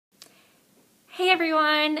Hey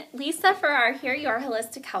everyone, Lisa Farrar here, your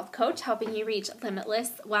holistic health coach, helping you reach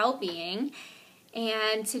limitless well-being.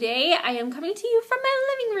 And today I am coming to you from my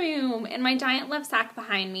living room and my giant love sack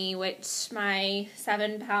behind me, which my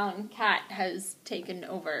 7-pound cat has taken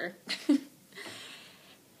over.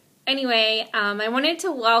 Anyway, I wanted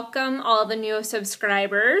to welcome all the new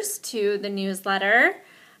subscribers to the newsletter.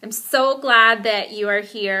 I'm so glad that you are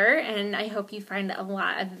here, and I hope you find a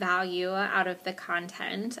lot of value out of the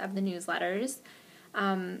content of the newsletters.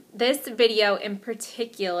 This video in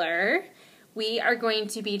particular, we are going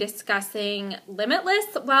to be discussing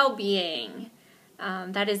Limitless Wellbeing.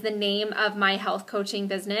 That is the name of my health coaching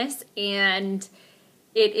business, and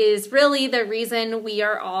it is really the reason we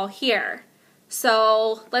are all here.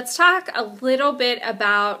 So let's talk a little bit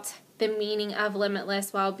about the meaning of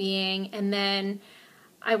limitless well-being, and then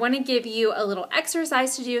I want to give you a little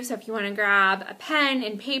exercise to do, so if you want to grab a pen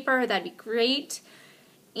and paper, that'd be great.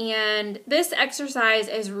 And this exercise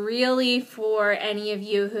is really for any of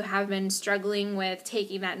you who have been struggling with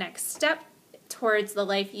taking that next step towards the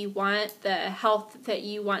life you want, the health that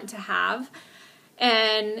you want to have.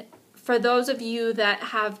 And for those of you that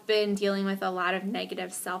have been dealing with a lot of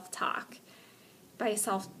negative self-talk. By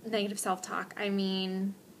negative self-talk, I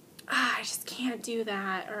mean, I just can't do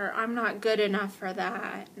that, or I'm not good enough for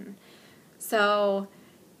that. And so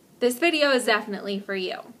this video is definitely for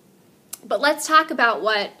you. But let's talk about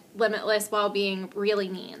what limitless well-being really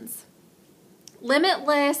means.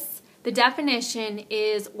 Limitless, the definition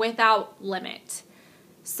is without limit.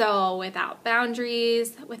 So without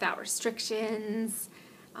boundaries, without restrictions,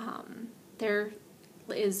 there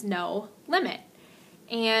is no limit.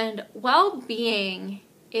 And well-being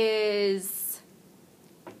is,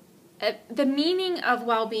 the meaning of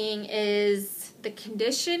well-being is the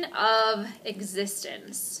condition of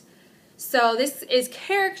existence. So this is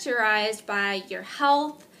characterized by your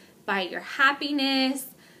health, by your happiness,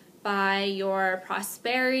 by your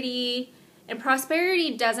prosperity. And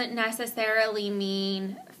prosperity doesn't necessarily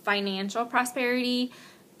mean financial prosperity,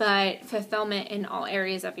 but fulfillment in all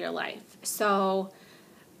areas of your life. So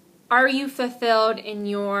are you fulfilled in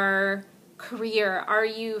your career? Are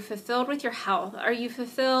you fulfilled with your health? Are you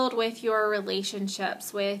fulfilled with your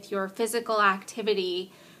relationships, with your physical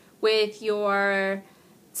activity, with your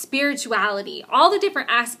spirituality, all the different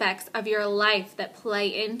aspects of your life that play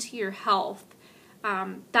into your health?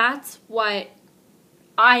 That's what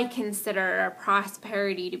I consider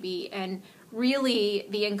prosperity to be, and really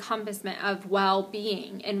the encompassment of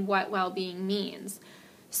well-being and what well-being means.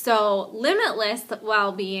 So limitless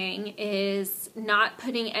well-being is not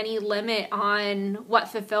putting any limit on what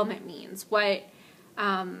fulfillment means, what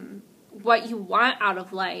you want out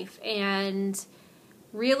of life, and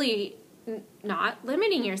really not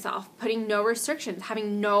limiting yourself, putting no restrictions,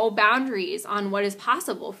 having no boundaries on what is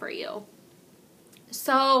possible for you.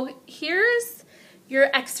 So here's your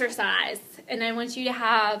exercise, and I want you to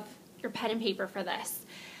have your pen and paper for this.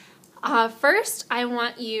 First, I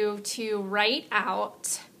want you to write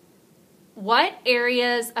out what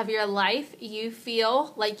areas of your life you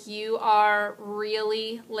feel like you are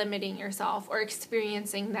really limiting yourself or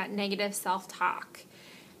experiencing that negative self-talk.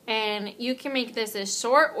 And you can make this as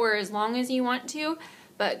short or as long as you want to,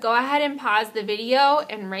 but go ahead and pause the video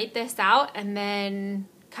and write this out and then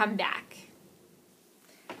come back.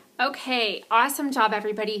 Okay, awesome job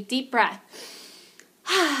everybody. Deep breath.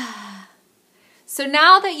 So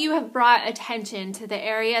now that you have brought attention to the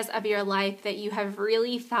areas of your life that you have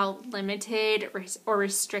really felt limited or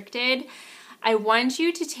restricted, I want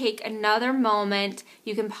you to take another moment.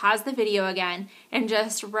 You can pause the video again and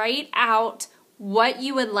just write out what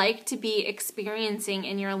you would like to be experiencing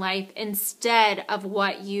in your life instead of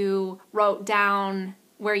what you wrote down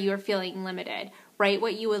where you are feeling limited. Write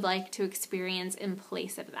what you would like to experience in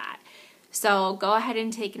place of that. So go ahead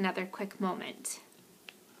and take another quick moment.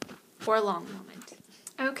 Or a long moment.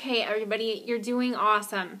 Okay, everybody, you're doing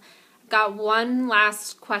awesome. I've got one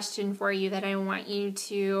last question for you that I want you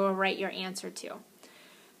to write your answer to.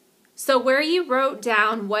 So where you wrote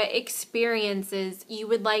down what experiences you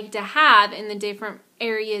would like to have in the different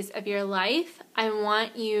areas of your life, I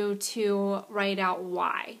want you to write out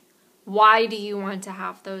why. Why do you want to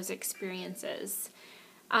have those experiences?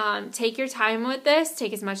 Take your time with this.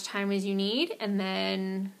 Take as much time as you need, and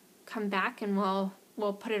then come back and we'll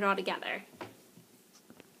put it all together.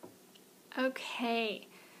 Okay,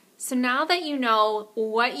 so now that you know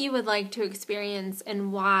what you would like to experience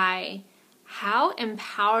and why, how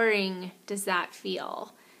empowering does that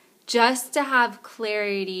feel? Just to have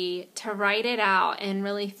clarity, to write it out and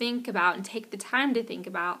really think about and take the time to think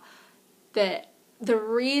about the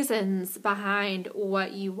reasons behind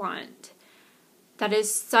what you want. That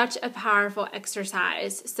is such a powerful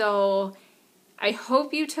exercise. So I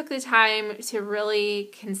hope you took the time to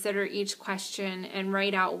really consider each question and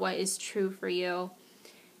write out what is true for you.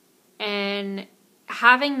 And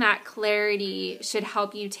having that clarity should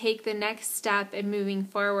help you take the next step in moving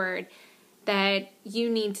forward that you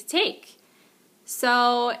need to take.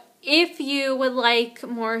 So if you would like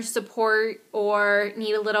more support or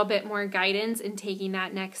need a little bit more guidance in taking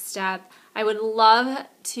that next step, I would love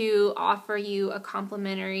to offer you a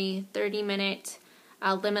complimentary 30-minute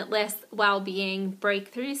Limitless Wellbeing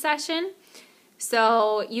breakthrough session.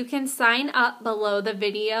 So you can sign up below the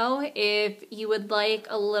video if you would like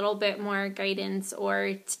a little bit more guidance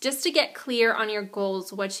or just to get clear on your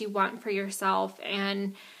goals, what you want for yourself,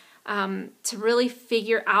 and to really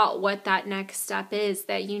figure out what that next step is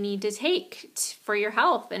that you need to take for your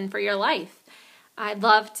health and for your life. I'd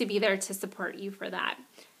love to be there to support you for that.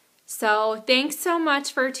 So thanks so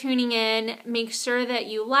much for tuning in. Make sure that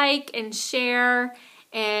you like and share,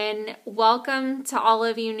 and welcome to all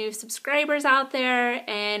of you new subscribers out there,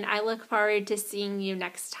 and I look forward to seeing you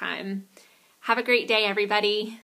next time. Have a great day, everybody.